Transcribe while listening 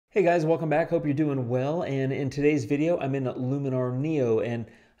Hey guys, welcome back. Hope you're doing well. And in today's video, I'm in Luminar Neo, and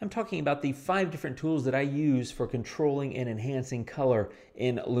I'm talking about the 5 different tools that I use for controlling and enhancing color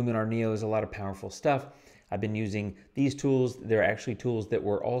in Luminar Neo. There's a lot of powerful stuff. I've been using these tools. They're actually tools that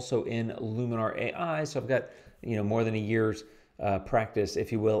were also in Luminar AI, so I've got more than a year's practice,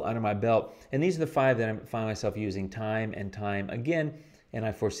 if you will, under my belt. And these are the 5 that I find myself using time and time again, and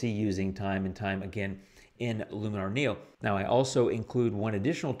I foresee using time and time again in Luminar Neo. Now, I also include one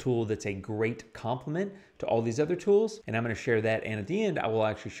additional tool that's a great complement to all these other tools, and I'm going to share that, and at the end I will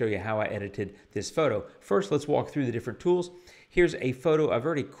actually show you how I edited this photo. First, let's walk through the different tools. Here's a photo. I've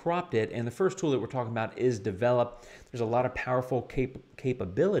already cropped it, and the first tool that we're talking about is Develop. There's a lot of powerful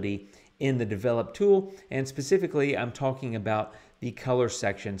capability in the Develop tool, and specifically I'm talking about the color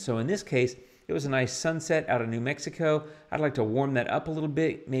section. So in this case, it was a nice sunset out of New Mexico. I'd like to warm that up a little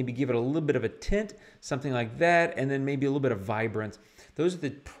bit, maybe give it a little bit of a tint, something like that, and then maybe a little bit of vibrance. Those are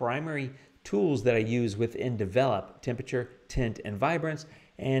the primary tools that I use within Develop: temperature, tint, and vibrance.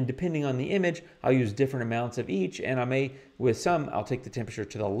 And depending on the image, I'll use different amounts of each, and I may, with some, I'll take the temperature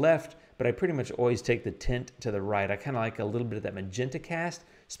to the left, but I pretty much always take the tint to the right. I kind of like a little bit of that magenta cast,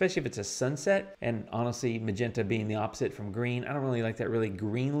 especially if it's a sunset. And honestly, magenta being the opposite from green, I don't really like that really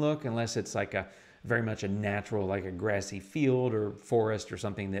green look unless it's like a very much a natural, like a grassy field or forest or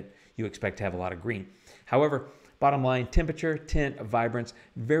something that you expect to have a lot of green. However, bottom line, temperature, tint, vibrance,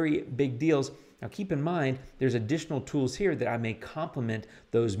 very big deals. Now keep in mind, there's additional tools here that I may complement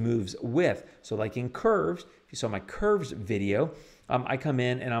those moves with. So like in curves, if you saw my curves video, I come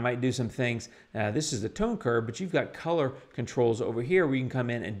in and I might do some things. This is the tone curve, but you've got color controls over here where you can come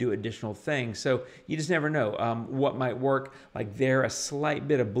in and do additional things. So you just never know what might work. Like there, a slight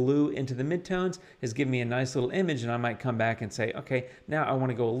bit of blue into the midtones has given me a nice little image, and I might come back and say, okay, now I want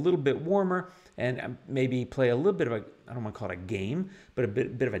to go a little bit warmer and maybe play a little bit of a, I don't want to call it a game, but a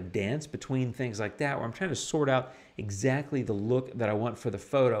bit of a dance between things like that, where I'm trying to sort out exactly the look that I want for the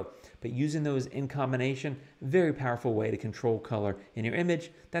photo. But using those in combination, very powerful way to control color in your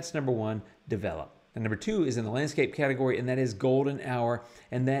image. That's number 1, Develop. And number 2 is in the landscape category, and that is Golden Hour,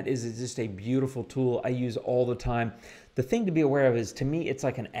 and that is just a beautiful tool I use all the time. The thing to be aware of is, to me, it's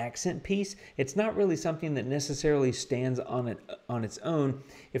like an accent piece. It's not really something that necessarily stands on its own.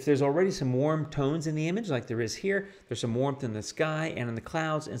 If there's already some warm tones in the image, like there is here, there's some warmth in the sky and in the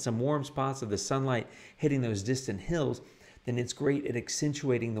clouds and some warm spots of the sunlight hitting those distant hills, then it's great at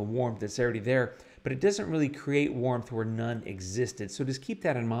accentuating the warmth that's already there, but it doesn't really create warmth where none existed. So just keep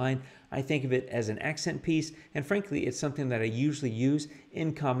that in mind. I think of it as an accent piece, and frankly, it's something that I usually use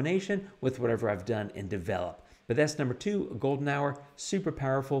in combination with whatever I've done in Develop. But that's number 2, Golden Hour, super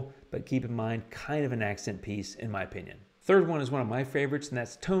powerful, but keep in mind, kind of an accent piece in my opinion. Third one is one of my favorites, and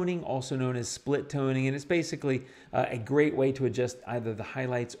that's toning, also known as split toning, and it's basically a great way to adjust either the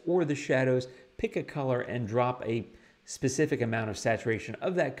highlights or the shadows. Pick a color and drop a specific amount of saturation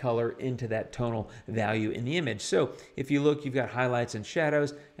of that color into that tonal value in the image. So if you look, you've got highlights and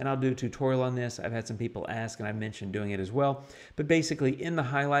shadows, and I'll do a tutorial on this. I've had some people ask, and I mentioned doing it as well. But basically in the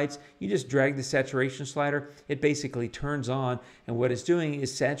highlights, you just drag the saturation slider. It basically turns on, and what it's doing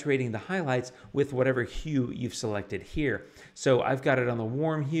is saturating the highlights with whatever hue you've selected here. So I've got it on the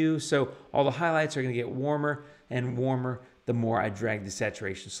warm hue, so all the highlights are going to get warmer and warmer the more I drag the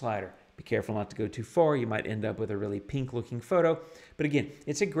saturation slider. Be careful not to go too far. You might end up with a really pink looking photo. But again,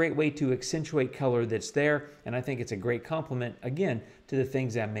 it's a great way to accentuate color that's there, and I think it's a great complement, again, to the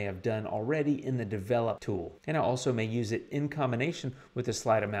things I may have done already in the Develop tool. And I also may use it in combination with a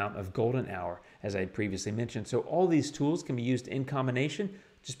slight amount of Golden Hour, as I previously mentioned. So all these tools can be used in combination.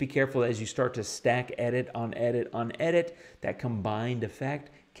 Just be careful as you start to stack edit on edit on edit. That combined effect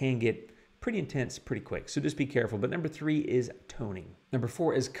can get pretty intense pretty quick, so just be careful. But number 3 is toning. Number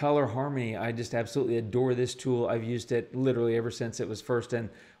 4 is color harmony. I just absolutely adore this tool. I've used it literally ever since it was first in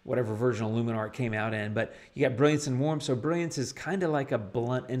whatever version of Luminar it came out in. But you got brilliance and warmth. So brilliance is kind of like a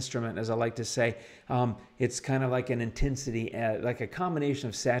blunt instrument, as I like to say. It's kind of like an intensity, like a combination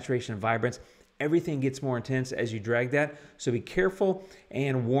of saturation and vibrance. Everything gets more intense as you drag that, so be careful,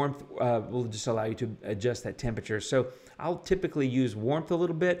 and warmth will just allow you to adjust that temperature. So I'll typically use warmth a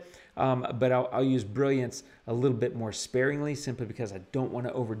little bit, but I'll use brilliance a little bit more sparingly, simply because I don't want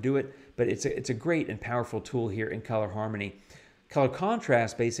to overdo it. But it's a great and powerful tool here in color harmony. Color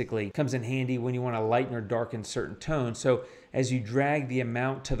contrast basically comes in handy when you want to lighten or darken certain tones. So as you drag the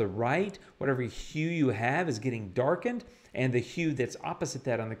amount to the right, whatever hue you have is getting darkened, and the hue that's opposite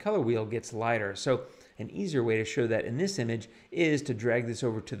that on the color wheel gets lighter. So an easier way to show that in this image is to drag this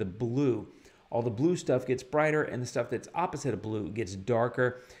over to the blue. All the blue stuff gets brighter, and the stuff that's opposite of blue gets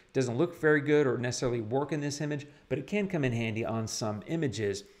darker. It doesn't look very good or necessarily work in this image, but it can come in handy on some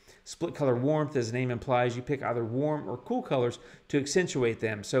images. Split color warmth, as the name implies, you pick either warm or cool colors to accentuate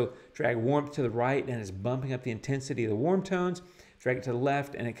them. So drag warmth to the right and it's bumping up the intensity of the warm tones. Drag it to the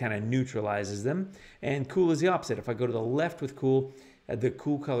left and it kind of neutralizes them. And cool is the opposite. If I go to the left with cool, the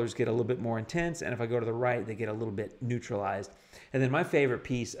cool colors get a little bit more intense, and if I go to the right, they get a little bit neutralized. And then my favorite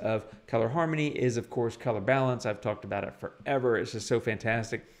piece of color harmony is, of course, color balance. I've talked about it forever. It's just so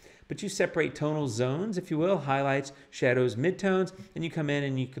fantastic. But you separate tonal zones, if you will, highlights, shadows, midtones, and you come in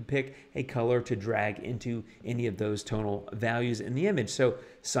and you can pick a color to drag into any of those tonal values in the image. So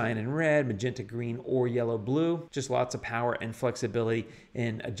cyan and red, magenta green, or yellow blue. Just lots of power and flexibility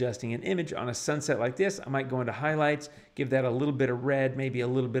in adjusting an image. On a sunset like this, I might go into highlights, give that a little bit of red, maybe a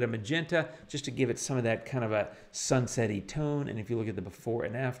little bit of magenta, just to give it some of that kind of a sunsetty tone. And if you look at the before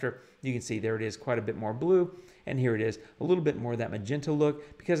and after, you can see there it is, quite a bit more blue. And here it is, a little bit more of that magenta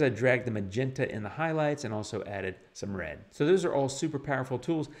look because I dragged the magenta in the highlights and also added some red. So those are all super powerful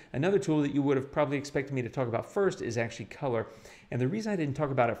tools. Another tool that you would have probably expected me to talk about first is actually color. And the reason I didn't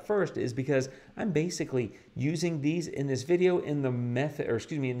talk about it first is because I'm basically using these in this video in the method, or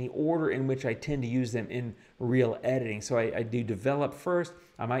excuse me, in the order in which I tend to use them in real editing. So I do develop first.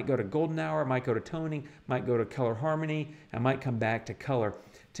 I might go to golden hour, I might go to toning, might go to color harmony, I might come back to color.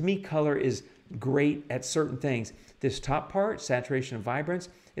 To me, color is great at certain things. This top part, saturation and vibrance,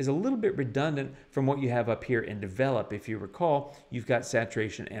 is a little bit redundant from what you have up here in develop. If you recall, you've got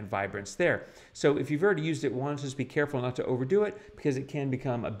saturation and vibrance there. So if you've already used it once, just be careful not to overdo it because it can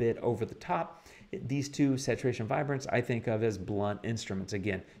become a bit over the top. These two, saturation and vibrance, I think of as blunt instruments.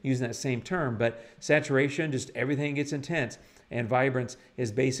 Again, using that same term, but saturation, just everything gets intense. And vibrance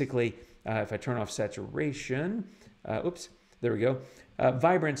is basically, if I turn off saturation, oops, there we go.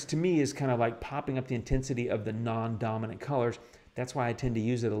 Vibrance to me is kind of like popping up the intensity of the non-dominant colors. That's why I tend to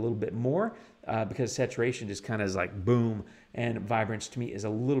use it a little bit more because saturation just kind of is like boom, and vibrance to me is a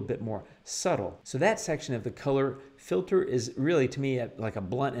little bit more subtle. So that section of the color filter is really to me like a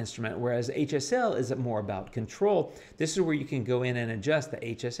blunt instrument, whereas HSL is more about control. This is where you can go in and adjust the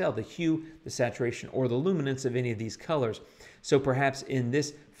HSL, the hue, the saturation, or the luminance of any of these colors. So perhaps in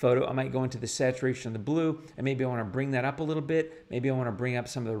this photo, I might go into the saturation of the blue, and maybe I want to bring that up a little bit. Maybe I want to bring up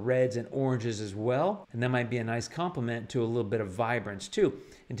some of the reds and oranges as well. And that might be a nice complement to a little bit of vibrance too.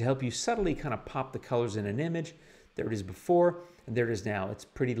 And to help you subtly kind of pop the colors in an image, there it is before, and there it is now. It's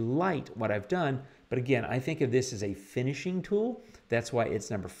pretty light what I've done, but again, I think of this as a finishing tool. That's why it's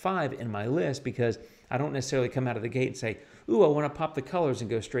number 5 in my list, because I don't necessarily come out of the gate and say, ooh, I want to pop the colors and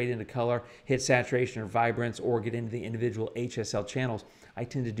go straight into color, hit saturation or vibrance, or get into the individual HSL channels. I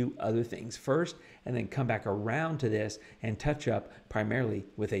tend to do other things first and then come back around to this and touch up primarily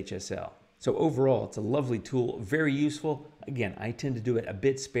with HSL. So overall, it's a lovely tool, very useful. Again, I tend to do it a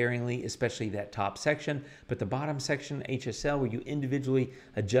bit sparingly, especially that top section, but the bottom section, HSL, where you individually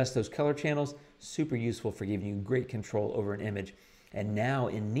adjust those color channels, super useful for giving you great control over an image. And now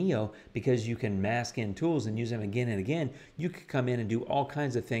in Neo, because you can mask in tools and use them again and again, you can come in and do all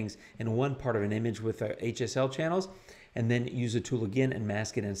kinds of things in one part of an image with HSL channels, and then use a tool again and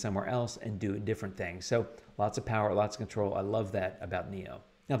mask it in somewhere else and do different things. So lots of power, lots of control. I love that about Neo.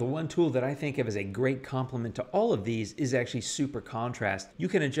 Now, the one tool that I think of as a great complement to all of these is actually super contrast. You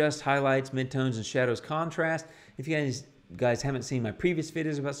can adjust highlights, midtones, and shadows contrast. If you guys haven't seen my previous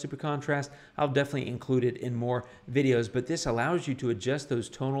videos about super contrast, I'll definitely include it in more videos, but this allows you to adjust those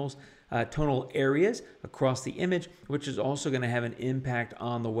tonal areas across the image, which is also going to have an impact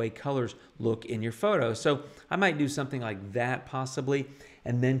on the way colors look in your photo. So I might do something like that possibly,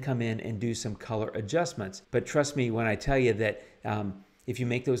 and then come in and do some color adjustments. But trust me when I tell you that if you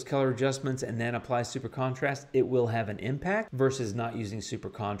make those color adjustments and then apply super contrast, it will have an impact versus not using super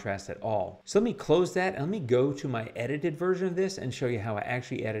contrast at all. So let me close that and let me go to my edited version of this and show you how I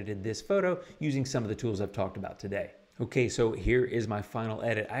actually edited this photo using some of the tools I've talked about today. Okay, so here is my final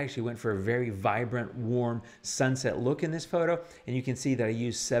edit. I actually went for a very vibrant, warm sunset look in this photo, and you can see that I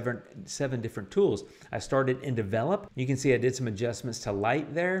used seven different tools. I started in develop. You can see I did some adjustments to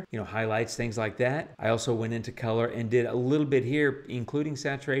light there, highlights, things like that. I also went into color and did a little bit here, including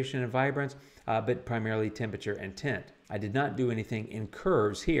saturation and vibrance, but primarily temperature and tint. I did not do anything in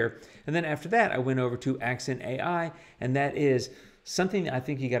curves here. And then after that, I went over to Accent AI, and that is something I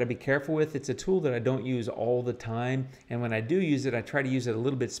think you got to be careful with. It's a tool that I don't use all the time, and when I do use it, I try to use it a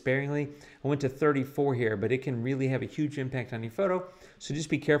little bit sparingly. I went to 34 here, but it can really have a huge impact on your photo, so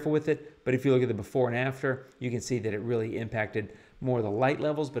just be careful with it. But if you look at the before and after, you can see that it really impacted more of the light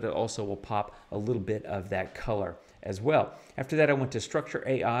levels, but it also will pop a little bit of that color as well. After that, I went to Structure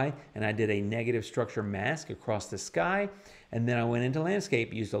AI, and I did a negative structure mask across the sky, and then I went into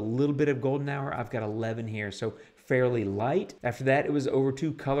landscape, used a little bit of golden hour. I've got 11 here, so fairly light. After that, it was over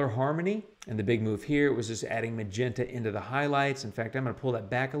to color harmony. And the big move here was just adding magenta into the highlights. In fact, I'm going to pull that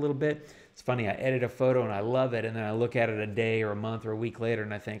back a little bit. It's funny, I edit a photo and I love it, and then I look at it a day or a month or a week later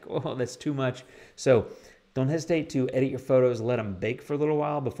and I think, oh, that's too much. So don't hesitate to edit your photos, let them bake for a little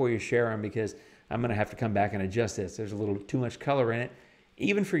while before you share them, because I'm going to have to come back and adjust this. There's a little too much color in it,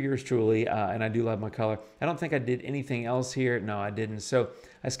 even for yours truly, and I do love my color. I don't think I did anything else here. No, I didn't. So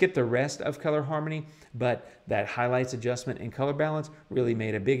I skipped the rest of color harmony, but that highlights adjustment and color balance really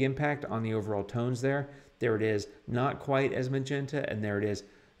made a big impact on the overall tones there. There it is, not quite as magenta, and there it is.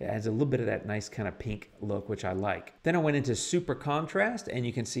 It adds a little bit of that nice kind of pink look, which I like. Then I went into super contrast, and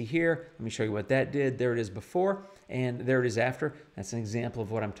you can see here, let me show you what that did. There it is before, and there it is after. That's an example of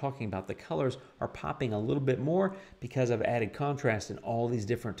what I'm talking about. The colors are popping a little bit more because I've added contrast in all these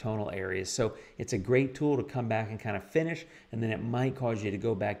different tonal areas. So it's a great tool to come back and kind of finish, and then it might cause you to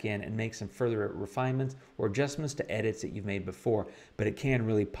go back in and make some further refinements or adjustments to edits that you've made before. But it can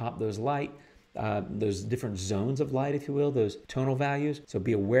really pop those those different zones of light, if you will, those tonal values. So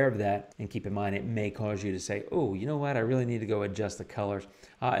be aware of that and keep in mind it may cause you to say, oh, you know what, I really need to go adjust the colors.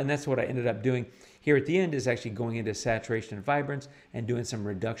 And that's what I ended up doing here at the end, is actually going into saturation and vibrance and doing some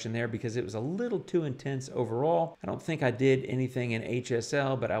reduction there because it was a little too intense overall. I don't think I did anything in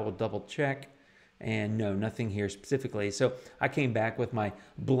HSL, but I will double check. And no, nothing here specifically. So I came back with my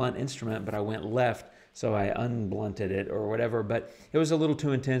blunt instrument, but I went left, so I unblunted it or whatever, but it was a little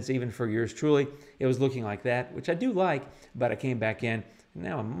too intense even for yours truly. It was looking like that, which I do like, but I came back in.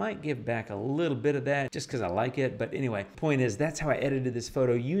 Now I might give back a little bit of that just because I like it. But anyway, point is, that's how I edited this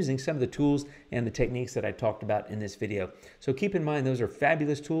photo using some of the tools and the techniques that I talked about in this video. So keep in mind, those are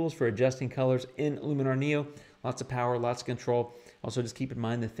fabulous tools for adjusting colors in Luminar Neo. Lots of power, lots of control. Also, just keep in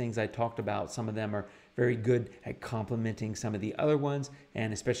mind the things I talked about. Some of them are very good at complementing some of the other ones,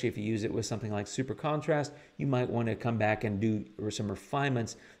 and especially if you use it with something like super contrast, you might want to come back and do some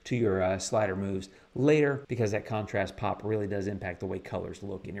refinements to your slider moves later, because that contrast pop really does impact the way colors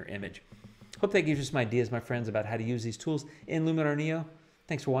look in your image. Hope that gives you some ideas, my friends, about how to use these tools in Luminar Neo.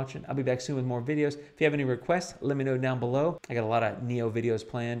 Thanks for watching. I'll be back soon with more videos. If you have any requests, let me know down below. I got a lot of Neo videos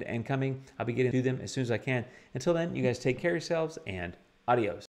planned and coming. I'll be getting to them as soon as I can. Until then, you guys take care of yourselves, and adios.